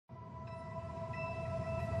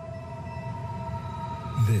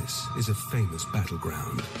This is a famous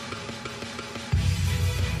battleground.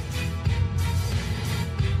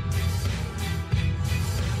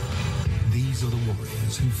 These are the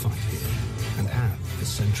warriors who fight here and have for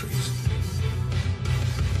centuries.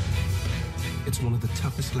 It's one of the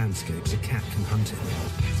toughest landscapes a cat can hunt in.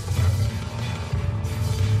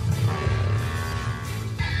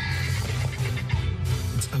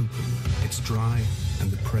 It's open, it's dry,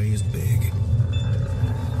 and the prey is big.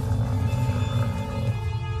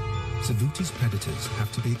 SAVUTI'S predators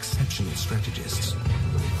have to be exceptional strategists.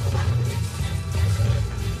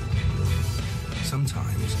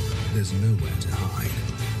 Sometimes there's nowhere to hide.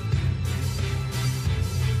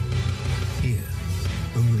 Here,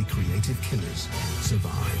 only creative killers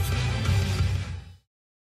survive.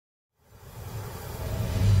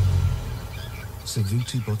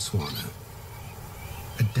 Savuti, Botswana.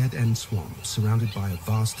 A dead-end swamp surrounded by a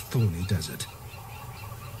vast thorny desert.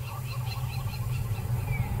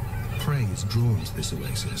 Prey is drawn to this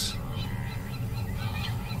oasis.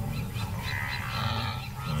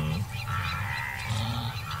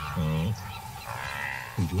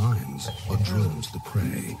 And lions are drawn to the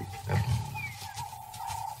prey.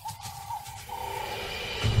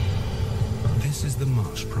 This is the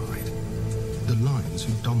marsh pride, the lions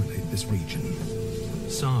who dominate this region.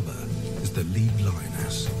 Saba is the lead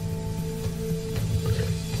lioness.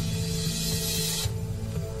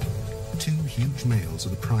 Two huge males are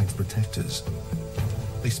the pride's protectors.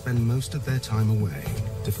 They spend most of their time away,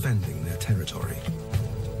 defending their territory.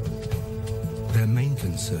 Their main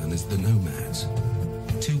concern is the nomads,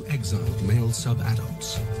 two exiled male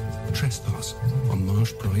sub-adults, trespass on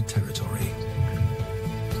marsh pride territory.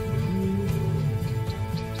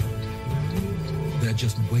 They're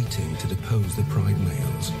just waiting to depose the pride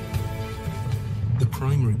males. The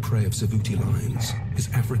primary prey of Savuti lions is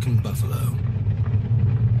African buffalo.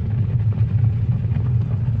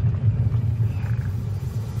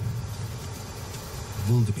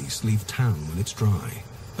 Wildebeest leave town when it's dry,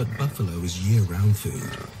 but buffalo is year-round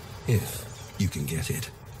food, if you can get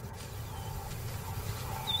it.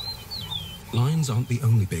 Lions aren't the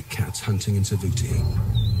only big cats hunting in Savuti.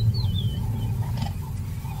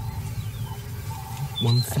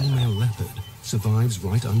 One female leopard survives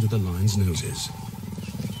right under the lions' noses.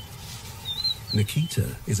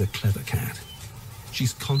 Nikita is a clever cat.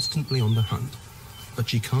 She's constantly on the hunt, but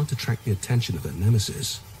she can't attract the attention of her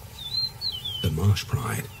nemesis, the marsh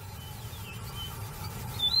pride.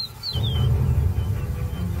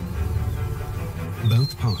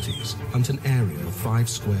 Both parties hunt an area of 5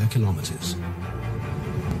 square kilometers.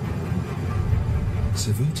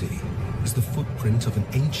 Savuti is the footprint of an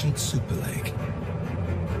ancient super lake.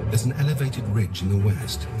 There's an elevated ridge in the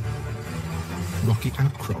west, rocky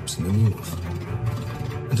outcrops in the north,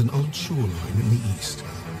 and an old shoreline in the east.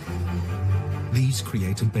 These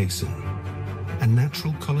create a basin, a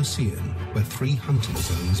natural coliseum where 3 hunting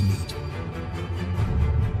zones meet.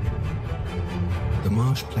 The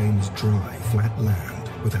marsh plain is dry, flat land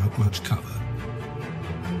without much cover.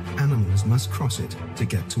 Animals must cross it to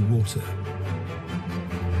get to water.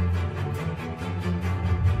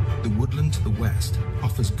 The woodland to the west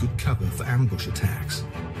offers good cover for ambush attacks.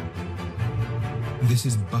 This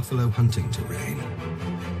is buffalo hunting terrain.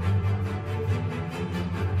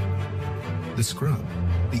 The scrub,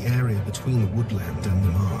 the area between the woodland and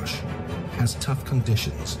the marsh, has tough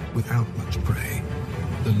conditions without much prey.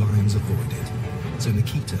 The lions avoid it, so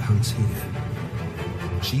Nikita hunts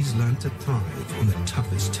here. She's learned to thrive on the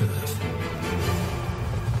toughest turf.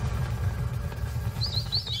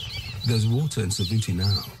 There's water in Savuti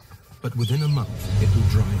now, but within a month it will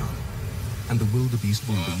dry up, and the wildebeest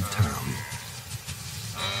will leave town.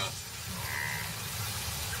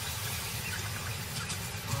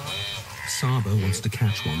 Saba wants to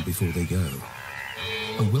catch one before they go.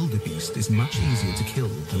 A wildebeest is much easier to kill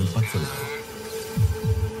than a buffalo.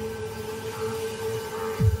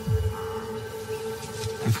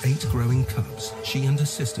 With 8 growing cubs, she and her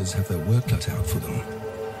sisters have their work cut out for them.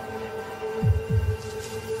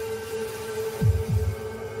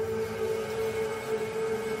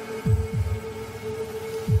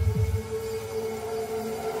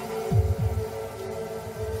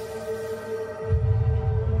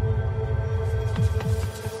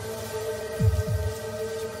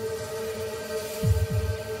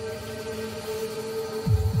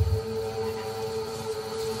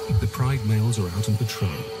 The pride males are out on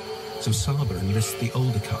patrol, so Saba enlists the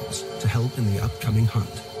older cubs to help in the upcoming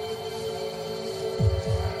hunt.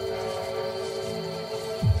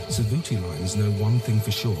 Savuti lions know one thing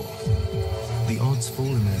for sure. The odds fall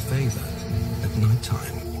in their favor at night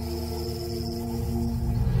time.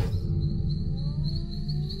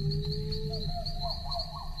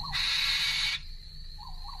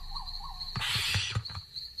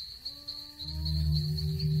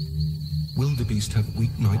 wildebeest have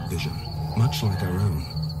weak night vision, much like our own.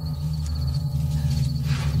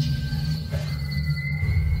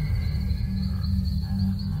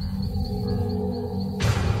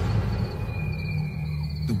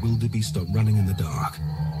 The wildebeest are running in the dark,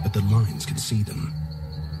 but the lions can see them.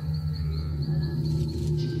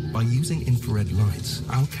 By using infrared lights,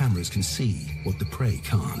 our cameras can see what the prey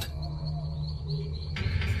can't.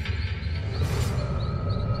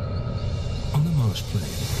 On the marsh plain,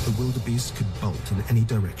 the wildebeest could bolt in any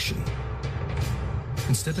direction.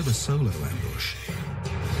 Instead of a solo ambush,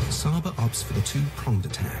 Saba opts for the two-pronged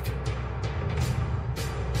attack.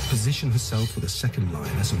 Position herself with a second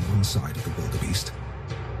lioness on one side of the wildebeest,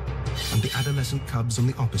 and the adolescent cubs on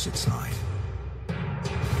the opposite side.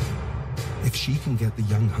 If she can get the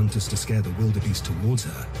young hunters to scare the wildebeest towards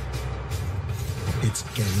her, it's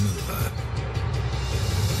game over.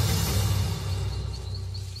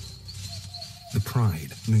 The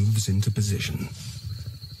pride moves into position.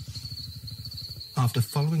 After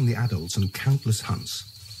following the adults on countless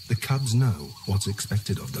hunts, the cubs know what's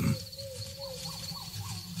expected of them.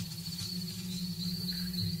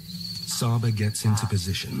 Saba gets into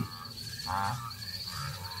position.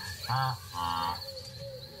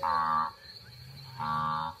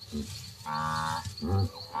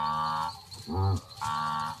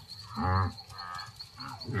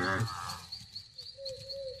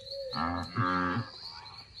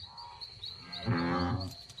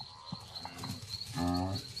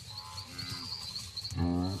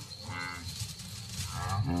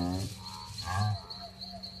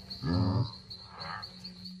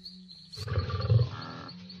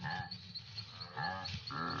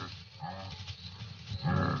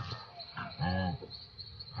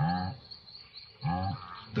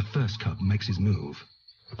 The first cub makes his move.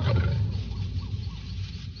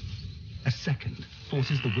 A second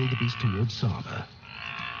forces the wildebeest towards Saba.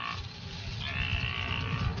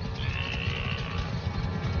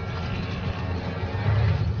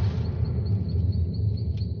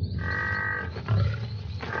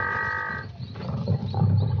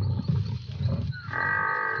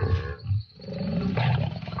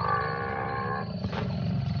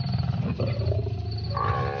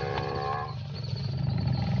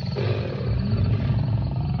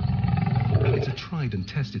 And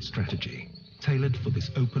tested strategy, tailored for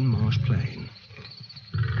this open marsh plain.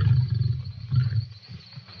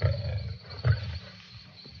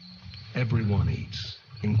 Everyone eats,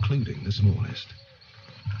 including the smallest.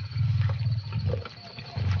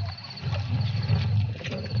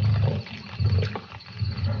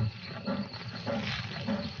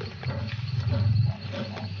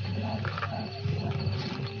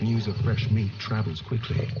 News of fresh meat travels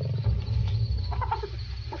quickly.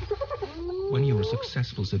 When you're a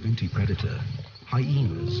successful Savuti predator,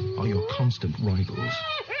 hyenas are your constant rivals.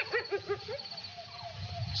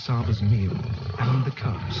 Saba's meal and the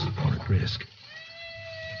cubs are at risk.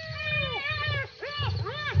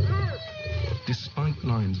 Despite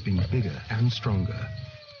lions being bigger and stronger,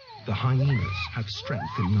 the hyenas have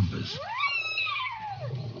strength in numbers.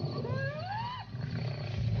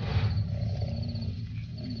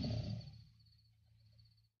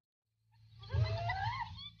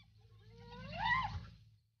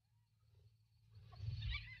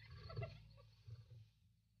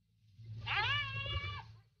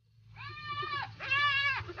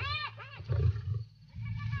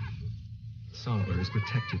 Saba is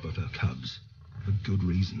protective of her cubs, for good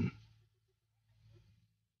reason.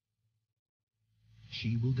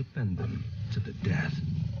 She will defend them to the death.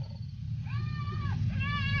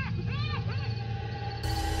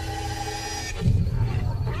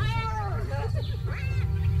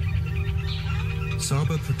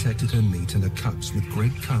 Saba protected her meat and her cubs with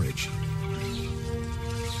great courage.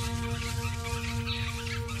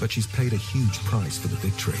 But she's paid a huge price for the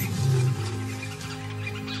victory.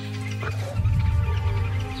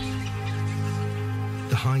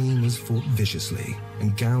 The hyenas fought viciously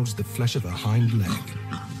and gouged the flesh of her hind leg.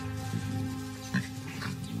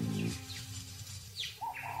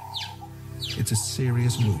 It's a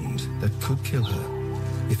serious wound that could kill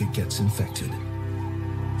her if it gets infected.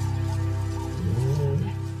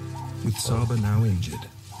 With Saba now injured,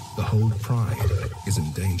 the whole pride is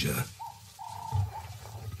in danger.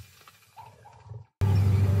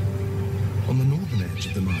 On the northern edge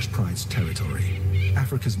of the Marsh Pride's territory,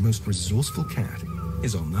 Africa's most resourceful cat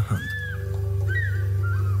is on the hunt.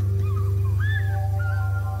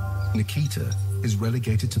 Nikita is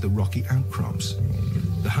relegated to the rocky outcrops,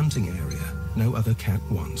 the hunting area no other cat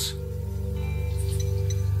wants.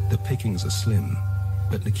 The pickings are slim,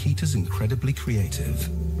 but Nikita's incredibly creative.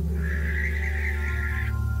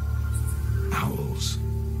 Owls,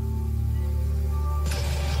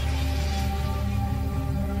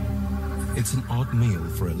 It's an odd meal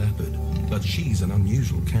for a leopard, but she's an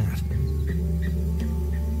unusual cat.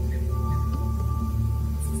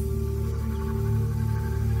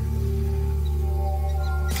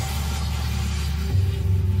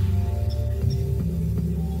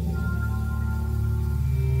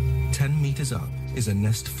 Meters up is a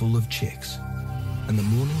nest full of chicks, and the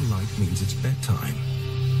morning light means it's bedtime.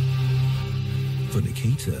 For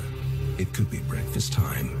Nikita, it could be breakfast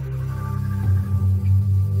time.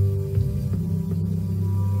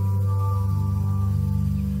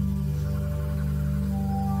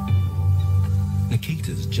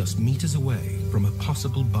 Nikita's just meters away from a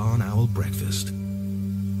possible barn owl breakfast.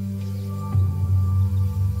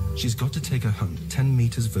 She's got to take her hunt 10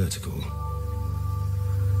 meters vertical.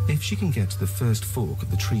 If she can get to the first fork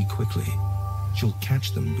of the tree quickly, she'll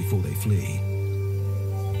catch them before they flee.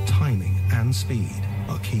 Timing and speed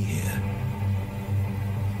are key here.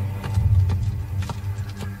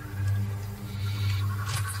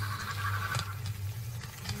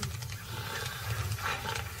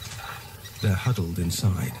 They're huddled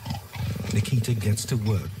inside. Nikita gets to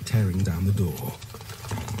work tearing down the door.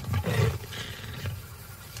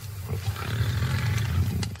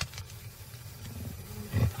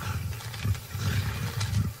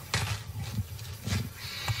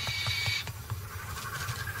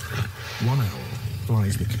 One owl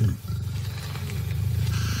flies the coop.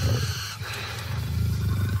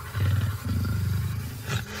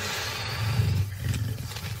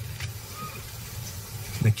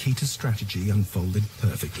 Nikita's strategy unfolded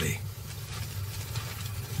perfectly.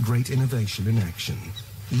 Great innovation in action,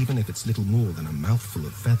 even if it's little more than a mouthful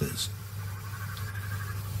of feathers.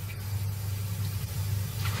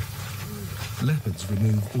 Leopards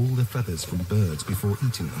remove all the feathers from birds before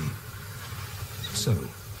eating them. So,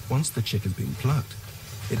 once the chick has been plucked,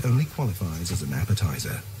 it only qualifies as an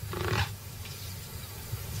appetizer.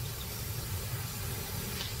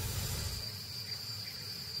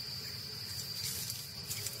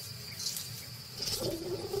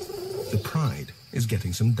 The pride is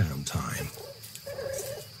getting some downtime.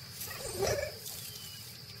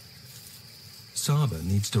 Saba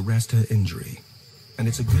needs to rest her injury, and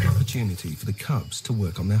it's a good opportunity for the cubs to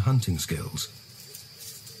work on their hunting skills.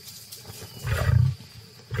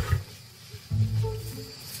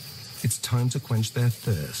 It's time to quench their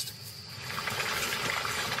thirst.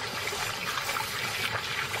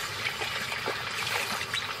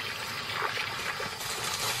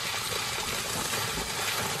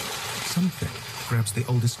 Something grabs the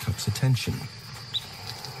oldest cub's attention.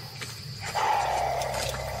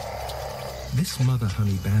 This mother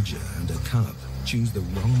honey badger and her cub choose the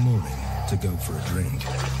wrong morning to go for a drink.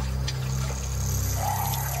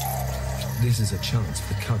 This is a chance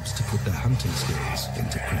for the cubs to put their hunting skills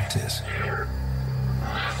into practice.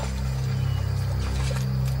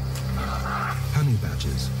 Honey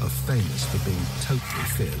badgers are famous for being totally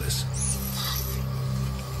fearless.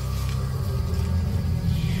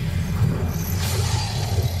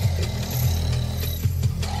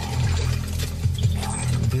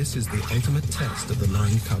 This is the ultimate test of the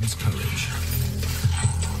lion cub's courage.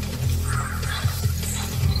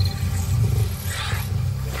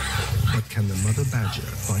 But can the mother badger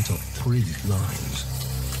fight off 3 lions?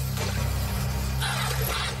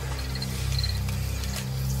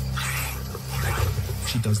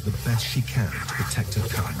 She does the best she can to protect her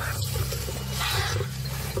cub.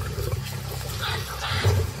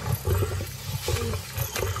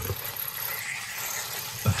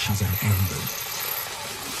 But she's outnumbered.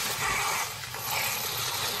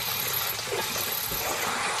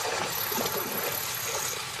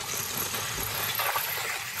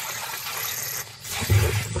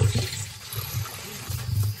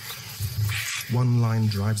 One lion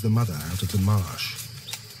drives the mother out of the marsh,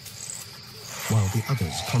 while the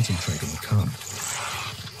others concentrate on the cub.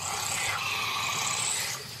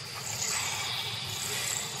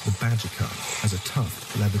 The badger cub has a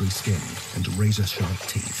tough, leathery skin and razor-sharp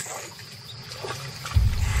teeth.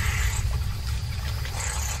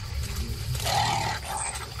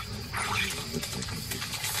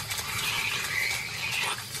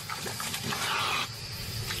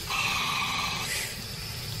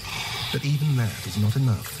 But even that is not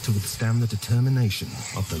enough to withstand the determination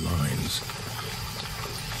of the lions.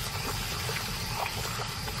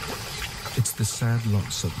 It's the sad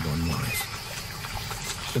loss of one life.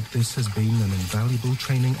 But this has been an invaluable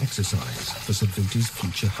training exercise for SAVUTI'S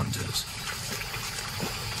future hunters.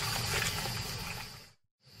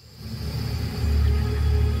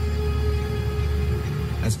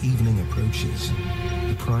 As evening approaches,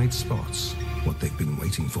 the pride spots what they've been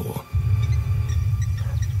waiting for.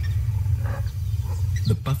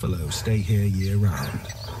 The buffalo stay here year-round.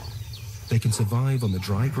 They can survive on the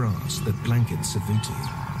dry grass that blankets Savuti.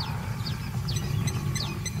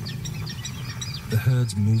 The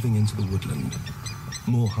herd's moving into the woodland,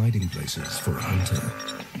 more hiding places for a hunter.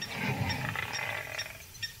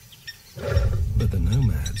 But the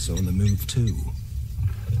nomads are on the move too.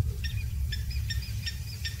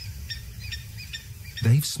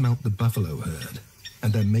 They've smelt the buffalo herd,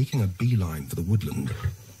 and they're making a beeline for the woodland,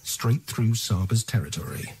 straight through Saba's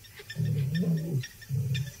territory.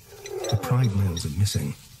 The pride males are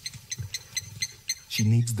missing. She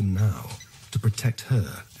needs them now to protect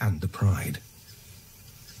her and the pride.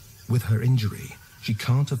 With her injury, she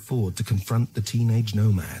can't afford to confront the teenage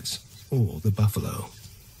nomads or the buffalo.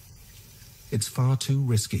 It's far too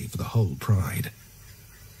risky for the whole pride.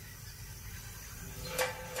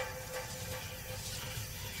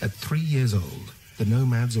 At 3 years old, the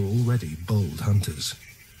nomads are already bold hunters.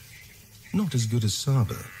 Not as good as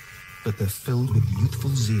Saba, but they're filled with youthful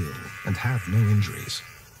zeal and have no injuries.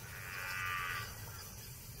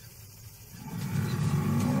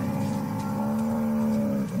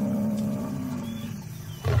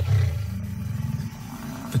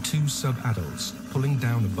 For two sub-adults, pulling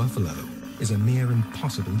down a buffalo is a near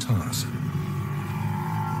impossible task.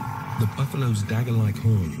 The buffalo's dagger-like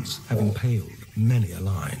horns have impaled many a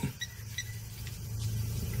line.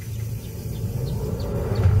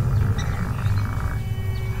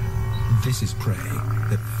 This is prey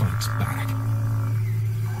that fights back.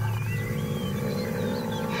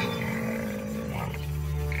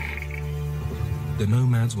 The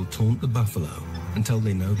nomads will taunt the buffalo until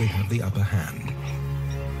they know they have the upper hand.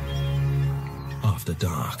 After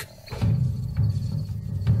dark.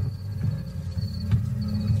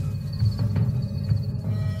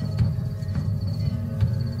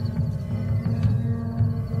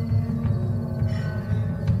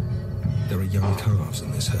 There are young calves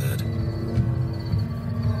in this herd.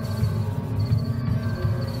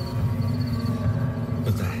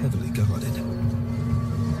 But they're heavily guarded.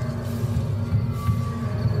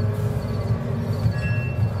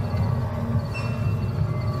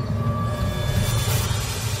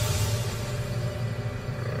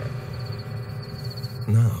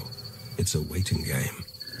 Now, it's a waiting game.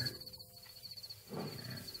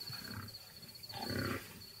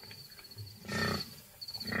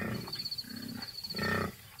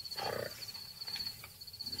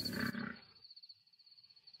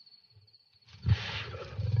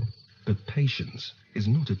 But patience is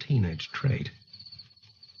not a teenage trait.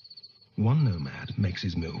 One nomad makes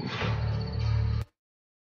his move.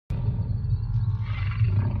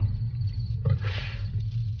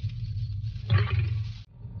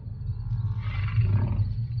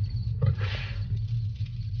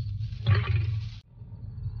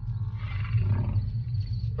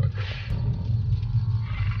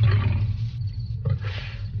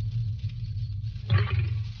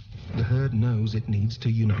 The herd knows it needs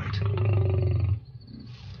to unite.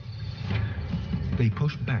 They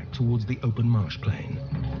push back towards the open marsh plain.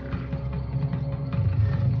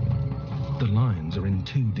 The lions are in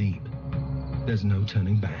too deep. There's no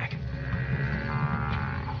turning back.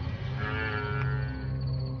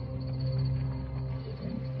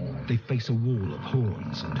 They face a wall of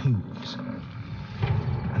horns and hooves.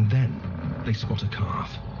 And then they spot a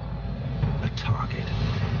calf. A target.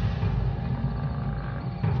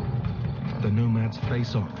 The nomads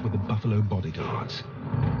face off with the buffalo bodyguards.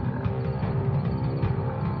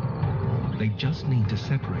 They just need to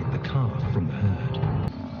separate the calf from the herd.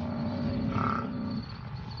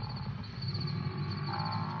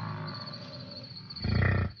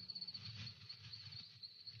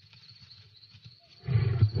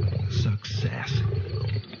 Success.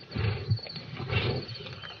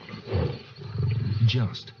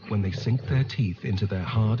 Just when they sink their teeth into their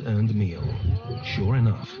hard-earned meal, sure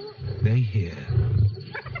enough, they hear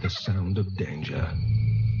the sound of danger.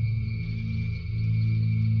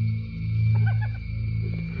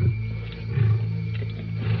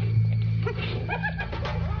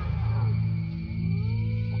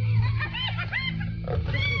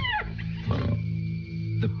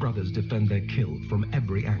 The brothers defend their kill from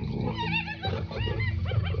every angle.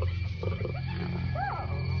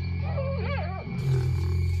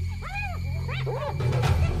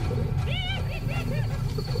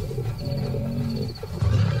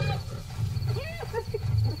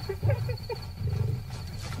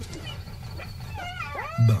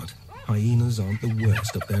 But hyenas aren't the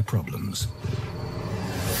worst of their problems.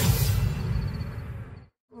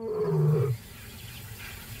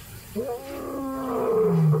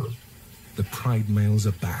 The pride males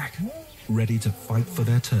are back, ready to fight for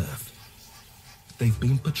their turf. They've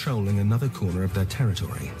been patrolling another corner of their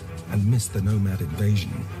territory and missed the nomad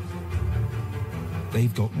invasion.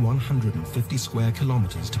 They've got 150 square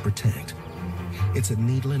kilometers to protect. It's a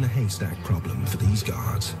needle in a haystack problem for these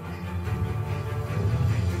guards.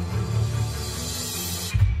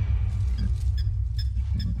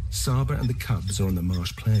 Saba and the cubs are on the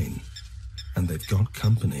marsh plain, and they've got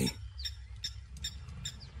company.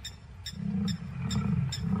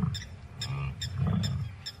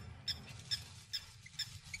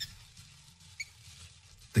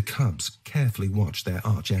 The cubs carefully watch their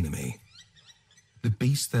arch-enemy, the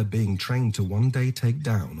beast they're being trained to one day take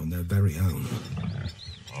down on their very own.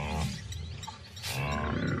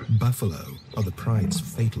 Buffalo are the pride's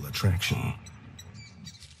fatal attraction.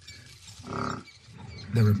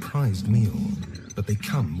 They're a prized meal, but they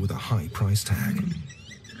come with a high price tag.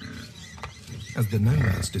 As the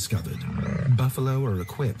nomads discovered, buffalo are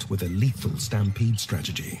equipped with a lethal stampede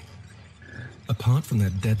strategy. Apart from their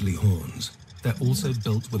deadly horns, they're also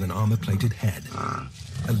built with an armor-plated head,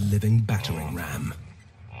 a living battering ram.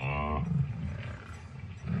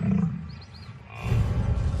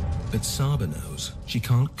 But Saba knows she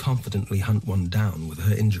can't confidently hunt one down with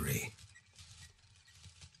her injury.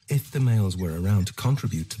 If the males were around to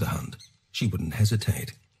contribute to the hunt, she wouldn't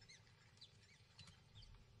hesitate.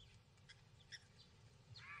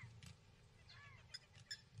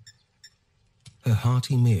 Her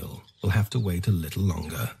hearty meal will have to wait a little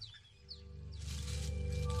longer.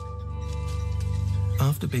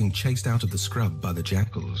 After being chased out of the scrub by the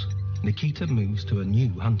jackals, Nikita moves to a new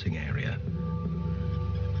hunting area.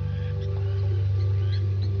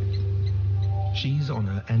 She's on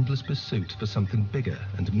her endless pursuit for something bigger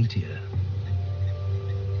and meatier.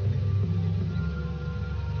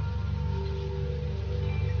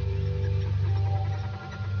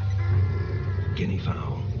 Guinea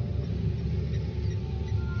fowl.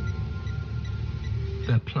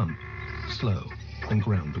 They're plump, slow, and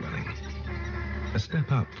ground-dwelling. A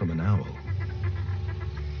step up from an owl.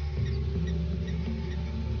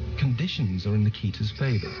 Conditions are in Nikita's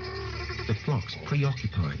favor. The flock's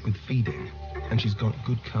preoccupied with feeding, and she's got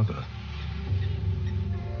good cover.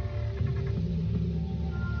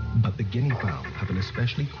 But the guinea fowl have an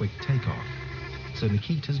especially quick takeoff, so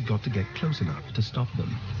Nikita's got to get close enough to stop them.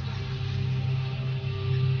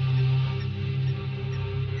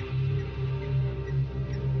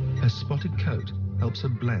 Her spotted coat helps her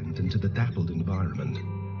blend into the dappled environment.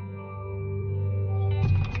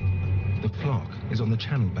 The flock is on the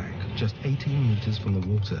channel bank, just 18 meters from the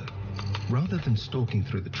water. Rather than stalking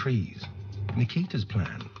through the trees, Nikita's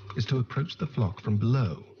plan is to approach the flock from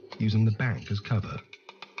below, using the bank as cover.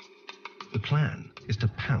 The plan is to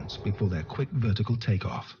pounce before their quick vertical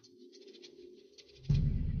takeoff.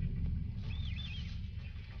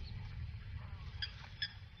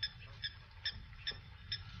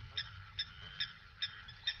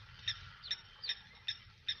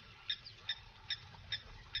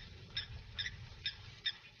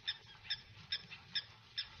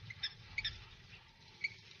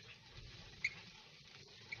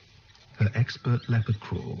 Her expert leopard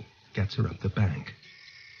crawl gets her up the bank.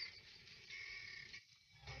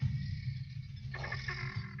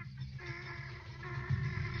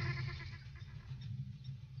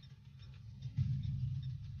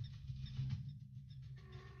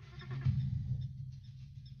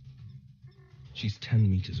 She's 10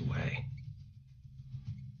 meters away.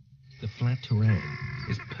 The flat terrain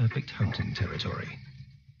is perfect hunting territory.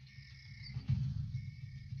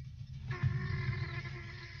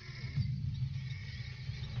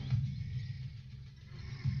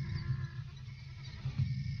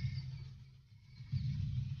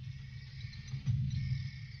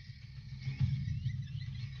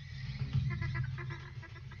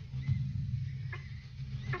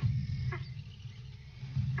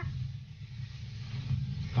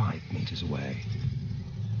 Away.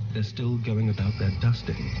 They're still going about their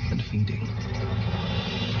dusting and feeding.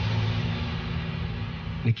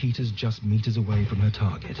 Nikita's just meters away from her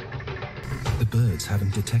target. The birds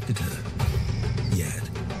haven't detected her yet.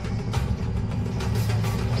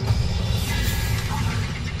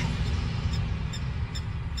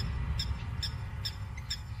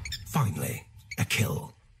 Finally, a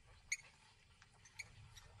kill.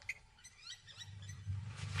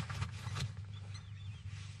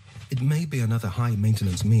 It may be another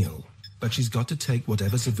high-maintenance meal, but she's got to take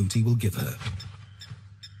whatever Savuti will give her.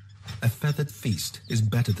 A feathered feast is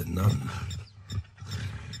better than none.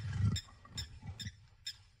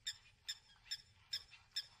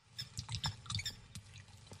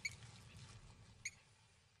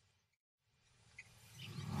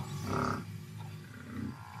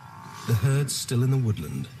 The herd's still in the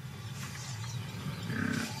woodland.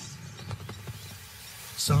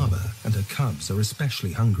 Saba and her cubs are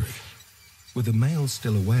especially hungry. With the males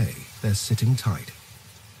still away, they're sitting tight.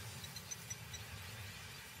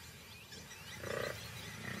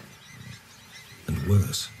 And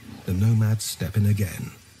worse, the nomads step in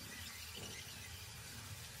again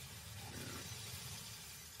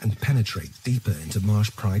and penetrate deeper into marsh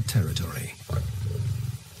pride territory.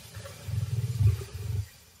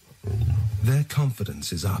 Their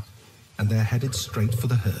confidence is up, and they're headed straight for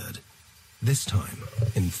the herd, this time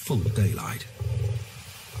in full daylight.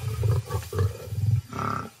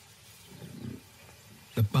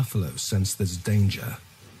 The buffalo sense there's danger,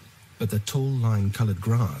 but the tall lime-colored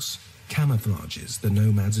grass camouflages the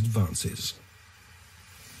nomads' advances.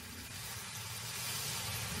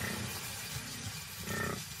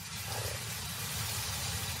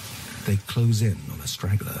 They close in on a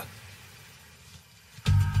straggler.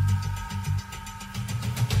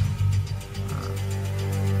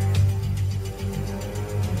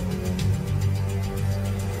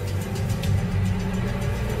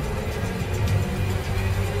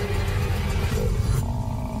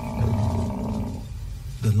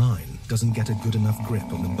 The line doesn't get a good enough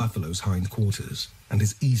grip on the buffalo's hindquarters and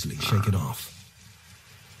is easily shaken off.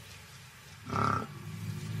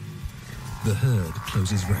 The herd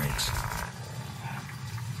closes ranks.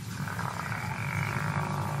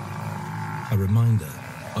 A reminder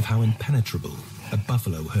of how impenetrable a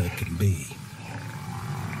buffalo herd can be.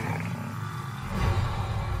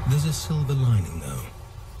 There's a silver lining, though.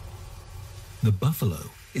 The buffalo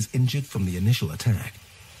is injured from the initial attack.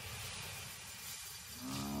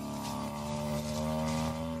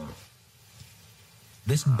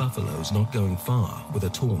 This buffalo's not going far with a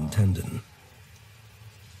torn tendon.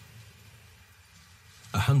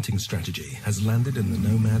 A hunting strategy has landed in the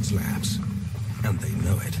nomads' laps, and they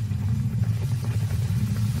know it.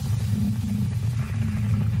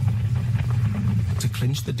 To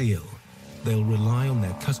clinch the deal, they'll rely on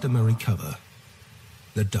their customary cover,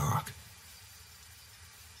 the dark.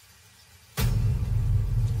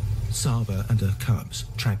 Saba and her cubs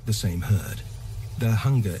track the same herd. Their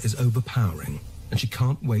hunger is overpowering, and she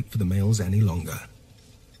can't wait for the males any longer.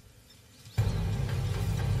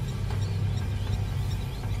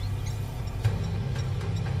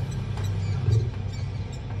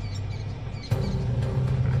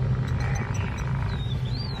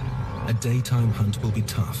 A daytime hunt will be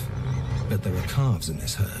tough, but there are calves in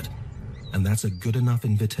this herd, and that's a good enough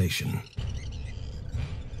invitation.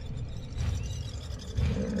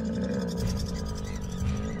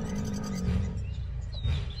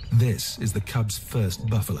 This is the cubs' first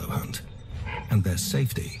buffalo hunt, and their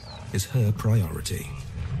safety is her priority.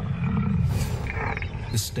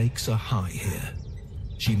 The stakes are high here.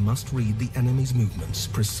 She must read the enemy's movements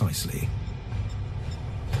precisely.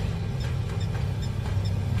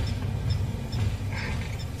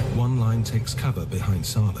 One line takes cover behind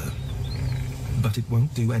Saba, but it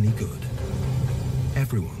won't do any good.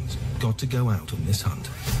 Everyone's got to go out on this hunt.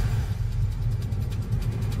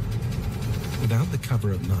 Without the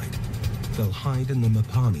cover of night, they'll hide in the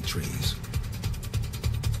mapani trees.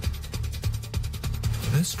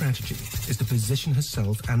 Her strategy is to position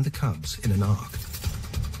herself and the cubs in an arc,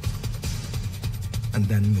 and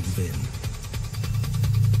then move in.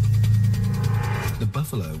 The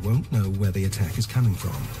buffalo won't know where the attack is coming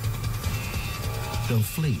from. They'll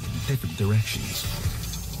flee in different directions.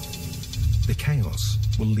 The chaos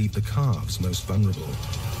will leave the calves most vulnerable.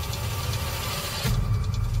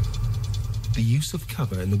 The use of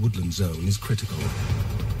cover in the woodland zone is critical.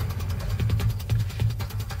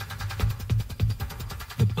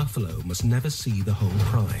 The buffalo must never see the whole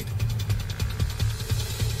pride.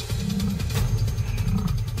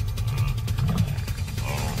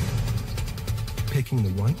 Picking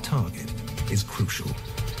the right target is crucial.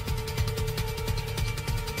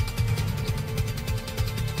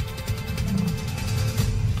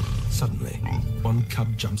 Suddenly, one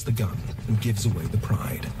cub jumps the gun and gives away the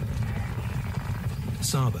pride.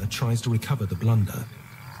 Saba tries to recover the blunder.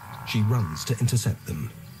 She runs to intercept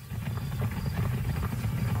them.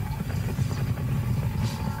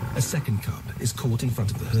 A second cub is caught in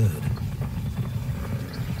front of the herd.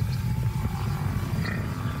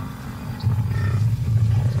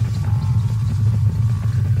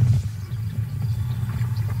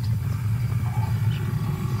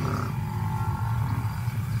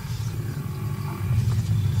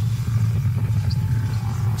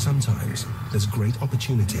 Sometimes there's great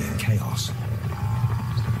opportunity in chaos.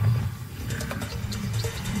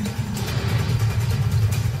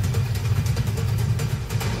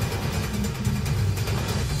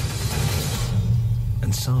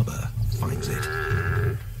 And Saba finds it.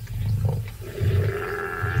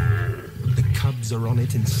 The cubs are on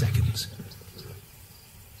it in seconds.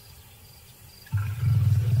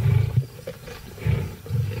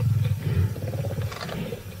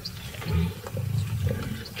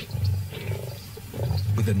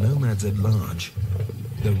 the nomads at large,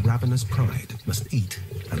 the ravenous pride must eat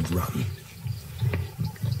and run.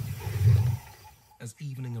 As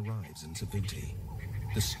evening arrives in Savuti,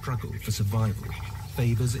 the struggle for survival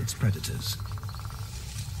favors its predators.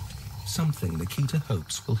 Something Nikita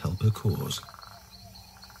hopes will help her cause.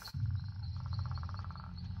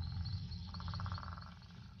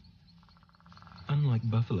 Unlike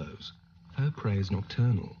buffaloes, her prey is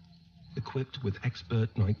nocturnal, equipped with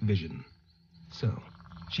expert night vision. So,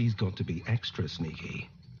 she's got to be extra sneaky.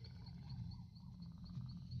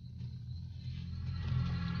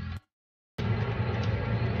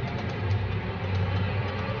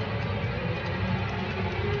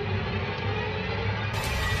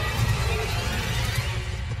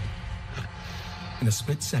 In a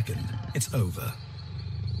split second, it's over.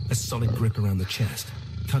 A solid grip around the chest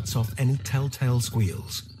cuts off any telltale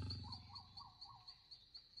squeals.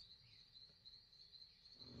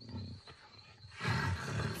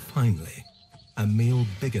 Finally, a meal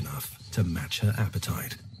big enough to match her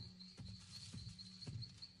appetite.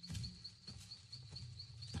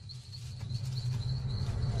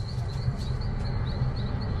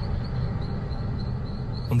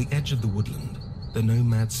 On the edge of the woodland, the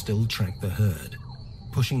nomads still track the herd,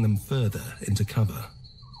 pushing them further into cover.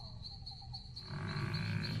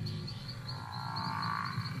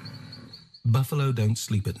 Buffalo don't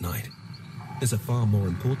sleep at night. There's a far more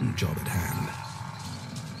important job at hand: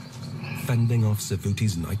 fending off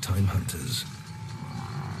Savuti's nighttime hunters.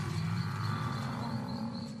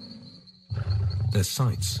 Their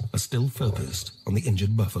sights are still focused on the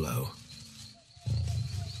injured buffalo.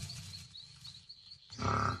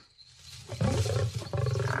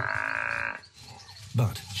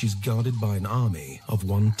 But she's guarded by an army of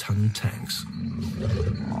one-ton tanks.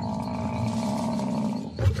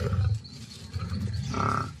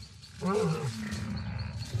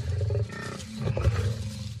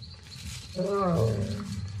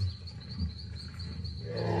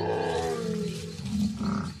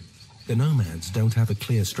 The nomads don't have a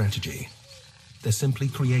clear strategy. They're simply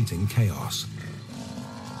creating chaos.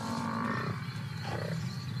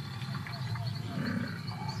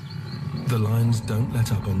 The lions don't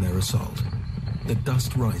let up on their assault. The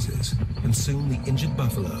dust rises, and soon the injured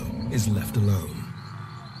buffalo is left alone.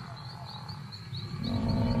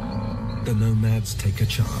 The nomads take a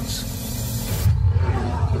chance.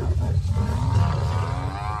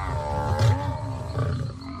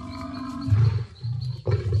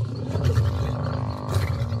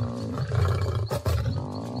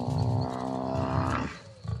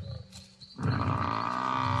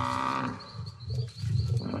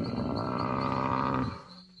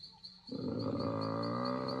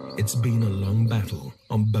 It's been a long battle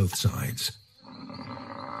on both sides.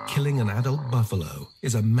 Killing an adult buffalo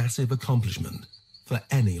is a massive accomplishment for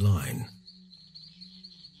any line.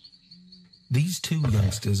 These two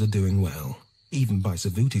youngsters are doing well, even by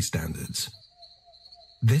Savuti standards.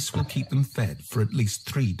 This will keep them fed for at least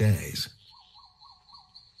 3 days.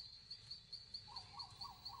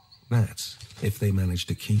 That's if they manage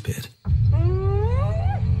to keep it.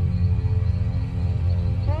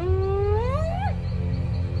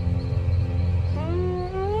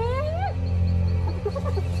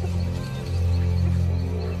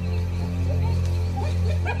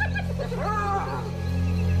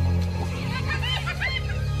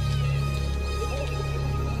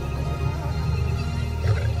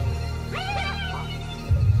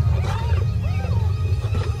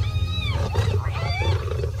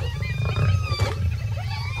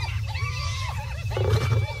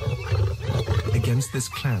 Against this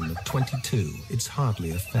clan of 22, it's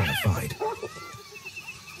hardly a fair fight.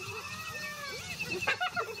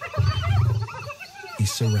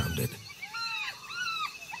 He's surrounded.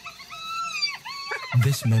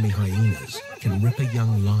 This many hyenas can rip a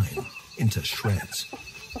young lion into shreds.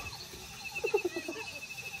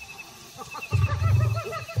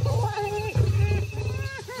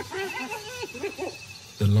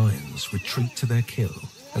 The lions retreat to their kill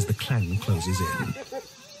as the clan closes in.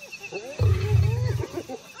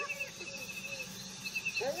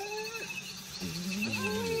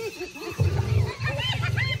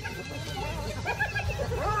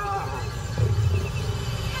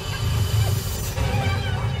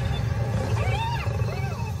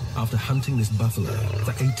 After hunting this buffalo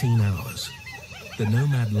for 18 hours, the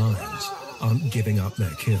nomad lions aren't giving up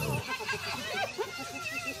their kill.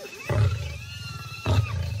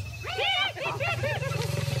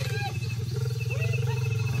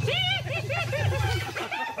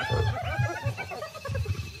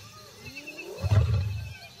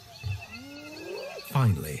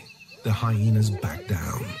 Finally, the hyenas back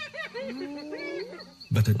down.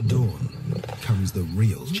 But at dawn comes the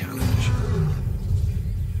real challenge.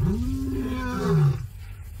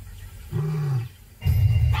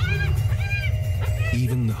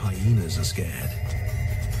 Even the hyenas are scared.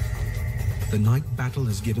 The night battle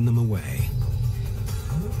has given them away.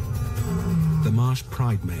 The marsh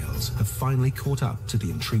pride males have finally caught up to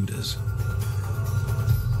the intruders.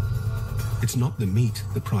 It's not the meat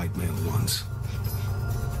the pride male wants.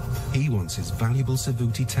 He wants his valuable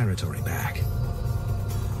Savuti territory back.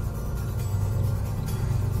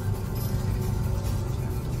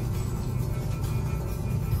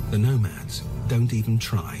 The nomads don't even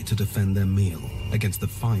try to defend their meal against the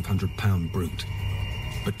 500-pound brute.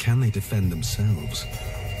 But can they defend themselves?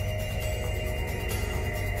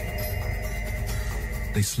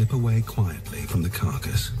 They slip away quietly from the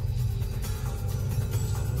carcass.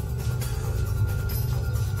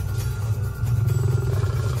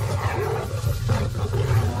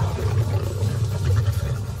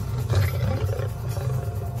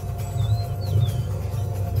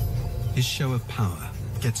 His show of power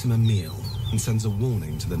gets him a meal and sends a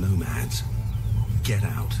warning to the nomads. Get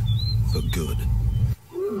out for good.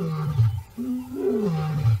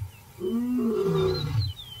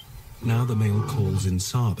 Now the male calls in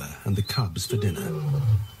Saba and the cubs for dinner.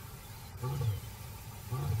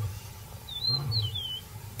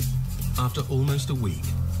 After almost a week,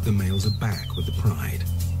 the males are back with the pride.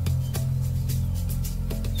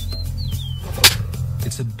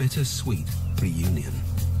 It's a bittersweet reunion.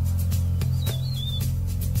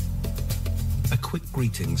 A quick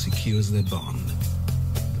greeting secures their bond.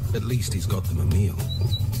 At least he's got them a meal.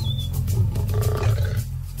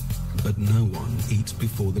 But no one eats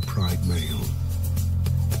before the pride male.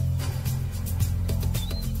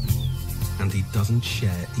 And he doesn't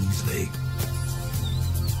share easily.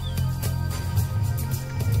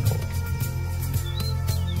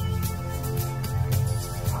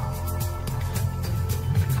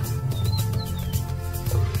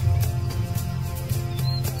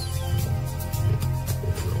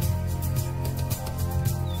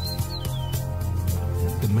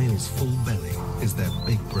 The male's full belly is their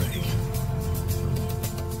big break.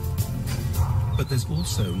 But there's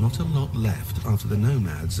also not a lot left after the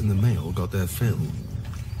nomads and the male got their fill.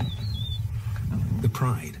 The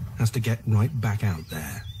pride has to get right back out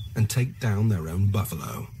there and take down their own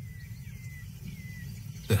buffalo.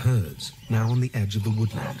 The herd's now on the edge of the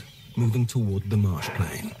woodland, moving toward the marsh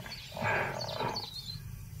plain.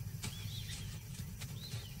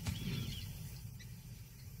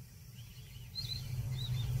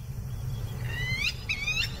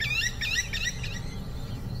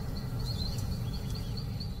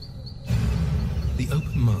 The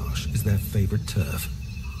open marsh is their favorite turf.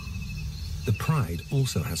 The pride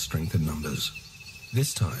also has strength in numbers.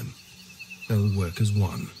 This time, they'll work as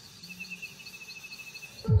one.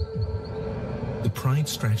 The pride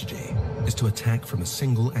strategy is to attack from a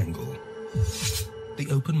single angle. The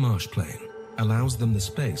open marsh plain allows them the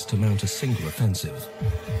space to mount a single offensive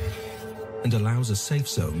and allows a safe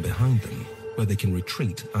zone behind them where they can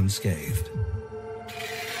retreat unscathed.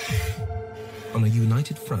 On a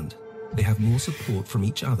united front, they have more support from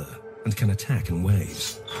each other and can attack in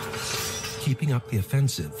waves, keeping up the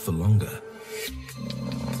offensive for longer.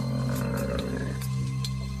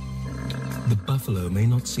 The buffalo may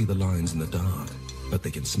not see the lions in the dark, but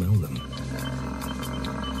they can smell them.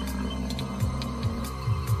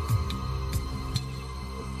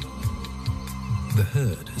 The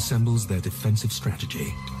herd assembles their defensive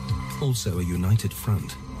strategy, also a united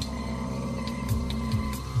front.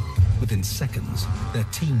 Within seconds, their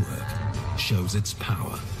teamwork shows its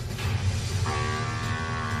power.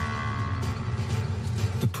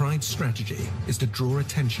 The pride's strategy is to draw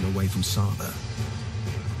attention away from Saba.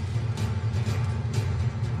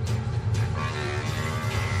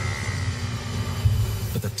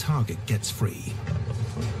 But the target gets free.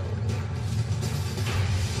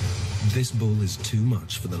 This bull is too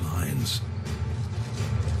much for the lions.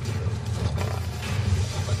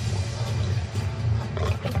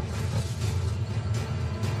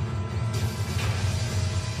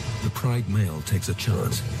 The pride male takes a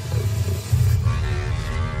chance.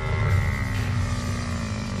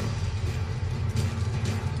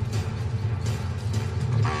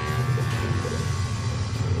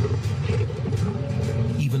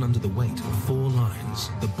 Even under the weight of 4 lions,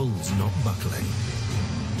 the bull's not buckling.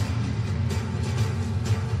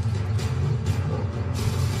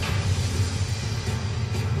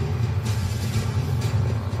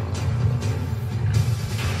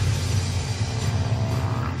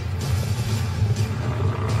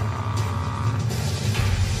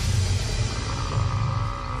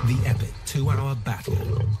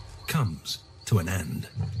 to an end.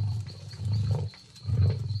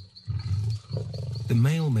 The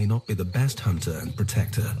male may not be the best hunter and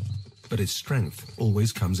protector, but his strength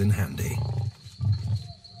always comes in handy.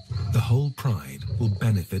 The whole pride will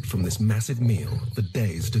benefit from this massive meal for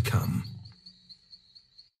days to come.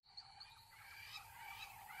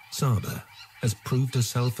 Saba has proved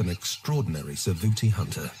herself an extraordinary Savuti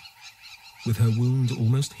hunter. With her wound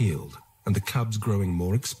almost healed and the cubs growing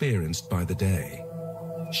more experienced by the day,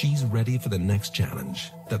 she's ready for the next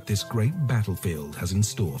challenge that this great battlefield has in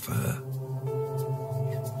store for her.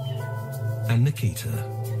 And Nikita,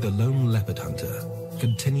 the lone leopard hunter,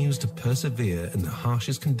 continues to persevere in the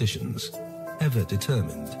harshest conditions, ever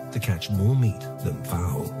determined to catch more meat than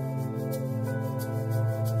fowl.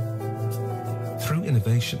 Through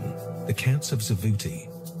innovation, the cats of Savuti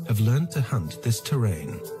have learned to hunt this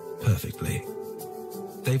terrain perfectly.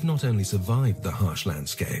 They've not only survived the harsh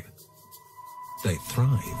landscape, they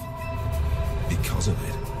thrive because of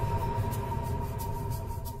it.